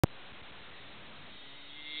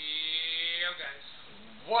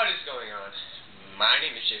guys, what is going on? My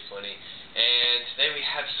name is Jay Flinny, and today we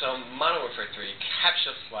have some Modern Warfare 3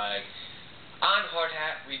 capture flag. On hard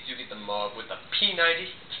hat, we do get the MOAB with the P90.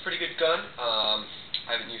 It's a pretty good gun. I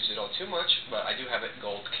haven't used it all too much, but I do have it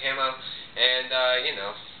gold camo, and you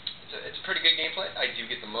know, it's a pretty good gameplay. I do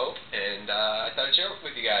get the MOAB, and I thought I'd share it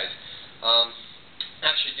with you guys.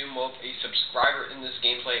 Actually, do MOAB a subscriber in this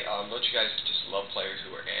gameplay. Don't you guys just love players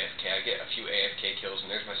who are AFK? I get a few AFK kills, and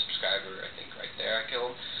there's my subscriber, I think, right there. I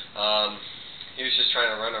kill him. He was just trying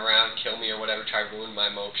to run around, kill me or whatever, try to ruin my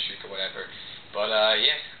MOAB streak or whatever. But,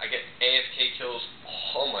 yeah, I get AFK kills.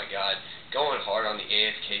 Oh, my God. Going hard on the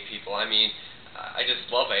AFK people. I mean, I just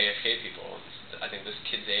love AFK people. I think this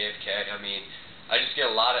kid's AFK. I mean, I just get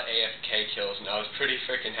a lot of AFK kills, and I was pretty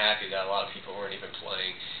freaking happy that a lot of people weren't even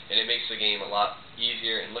playing. And it makes the game a lot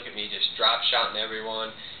easier. And look at me just drop shotting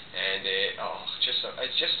everyone. And it's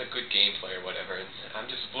just a good gameplay or whatever. And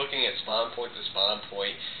I'm just looking at spawn point to spawn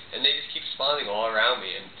point, and they just keep spawning all around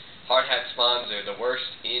me. And hard hat spawns are the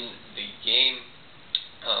worst in the game.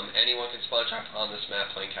 Anyone can spawn trap on this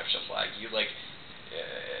map playing capture flag. You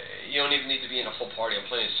don't even need to be in a full party. I'm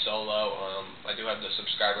playing solo. I do have the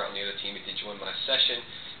subscriber on the other team. He did join my session,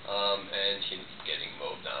 and he's getting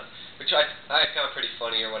MOAB'd on, which I found pretty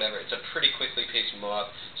funny or whatever. It's a pretty quickly paced MOAB,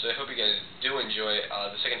 so I hope you guys do enjoy it.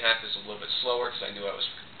 The second half is a little bit slower because I knew I was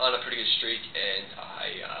on a pretty good streak, and I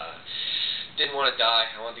didn't want to die.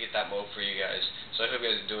 I wanted to get that MOAB for you guys, so I hope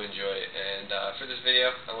you guys do enjoy it. And for this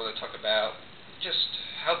video, I want to talk about just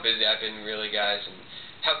how busy I've been, really, guys, and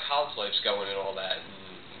how college life's going and all that, and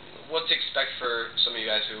what to expect for some of you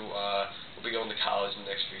guys who will be going to college in the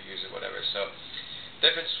next few years or whatever. So, the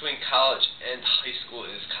difference between college and high school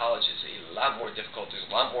is college is a lot more difficult. There's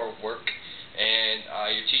a lot more work, and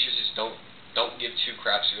your teachers just don't give two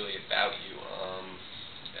craps really about you,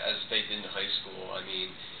 as they did in high school. I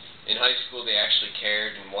mean, in high school they actually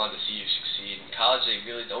cared and wanted to see you succeed. In college they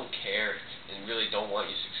really don't care and really don't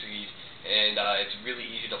want you to succeed. And it's really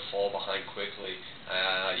easy to fall behind quickly.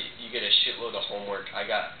 You get a shitload of homework. I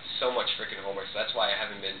got so much freaking homework, so that's why I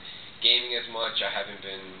haven't been gaming as much. I haven't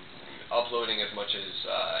been uploading as much as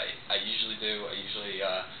I usually do. I usually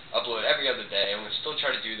upload every other day. I'm going to still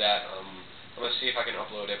try to do that. I'm going to see if I can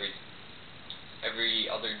upload every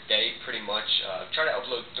other day, pretty much. Try to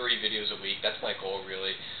upload 3 videos a week. That's my goal,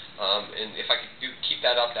 really. And if I could keep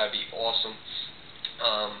that up, that would be awesome.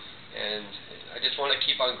 And I just want to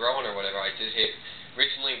keep on growing or whatever. I did hit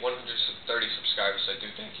recently 130 subscribers, so I do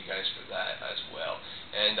thank you guys for that as well.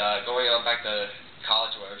 And going on back to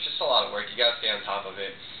college or whatever, it's just a lot of work. You got to stay on top of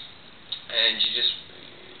it. And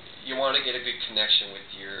you want to get a good connection with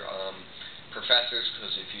your professors,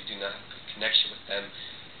 because if you do not have a good connection with them,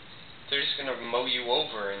 they're just going to mow you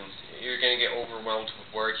over, and you're going to get overwhelmed with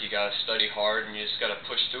work. You got to study hard, and you just got to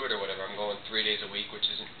push through it or whatever. I'm going 3 days a week, which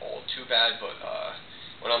isn't all too bad, but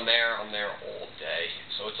when I'm there all day.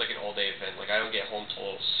 So it's like an all-day event. Like, I don't get home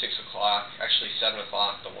till 6 o'clock, actually 7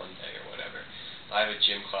 o'clock the one day or whatever. I have a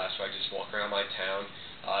gym class where I just walk around my town.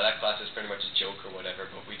 That class is pretty much a joke or whatever,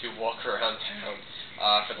 but we do walk around town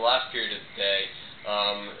for the last period of the day.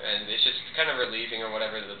 And it's just kind of relieving or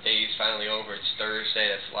whatever. The day's finally over. It's Thursday.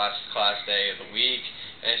 That's the last class day of the week.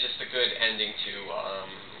 And it's just a good ending to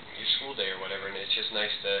your school day or whatever. And it's just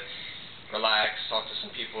nice to relax, talk to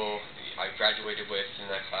some people I graduated with in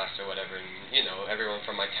that class or whatever, and, you know, everyone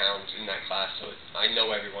from my town's in that class, so I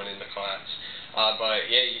know everyone in the class. But,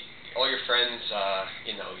 yeah, all your friends,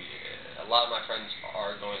 you know, a lot of my friends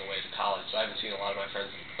are going away to college, so I haven't seen a lot of my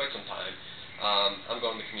friends in quite some time. I'm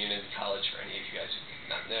going to community college, for any of you guys who do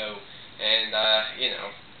not know, and, you know,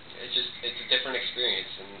 it's a different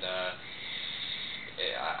experience, and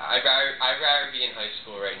I'd rather be in high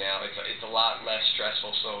school right now. It's a lot less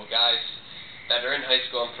stressful, so guys that are in high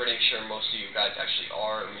school, I'm pretty sure most of you guys actually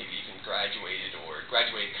are, or maybe even graduated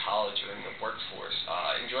college or in the workforce.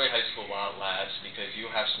 Enjoy high school while it lasts, because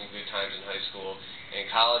you'll have some good times in high school, and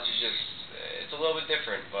college is just, it's a little bit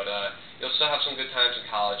different, but you'll still have some good times in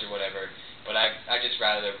college or whatever, but I just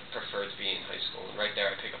rather prefer to be in high school, and right there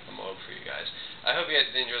I pick up the MOAB for you guys. I hope you guys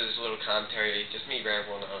did enjoy this little commentary, just me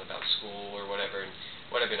rambling on about school or whatever, and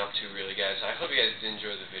what I've been up to, really, guys. I hope you guys did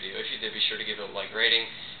enjoy the video. If you did, be sure to give it a like rating,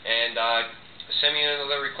 and send me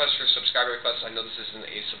another request for a subscriber request. I know this isn't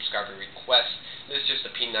a subscriber request. This is just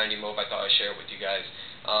a P90 MOAB. I thought I'd share it with you guys.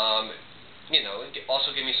 You know,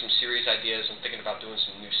 also give me some series ideas. I'm thinking about doing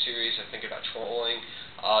some new series. I'm thinking about trolling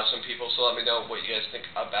some people, so let me know what you guys think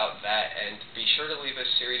about that. And be sure to leave a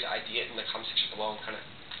series idea in the comment section below. I'm kind of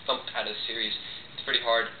thumped at a series. It's pretty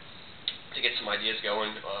hard to get some ideas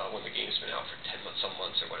going when the game's been out for 10 months, some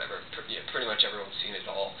months or whatever. Pretty much everyone's seen it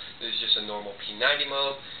all. This is just a normal P90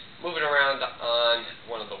 MOAB. moving around on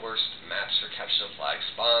one of the worst maps for capture the flag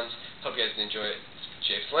spawns. Hope you guys enjoy it.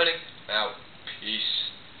 J Flinning, out. Peace.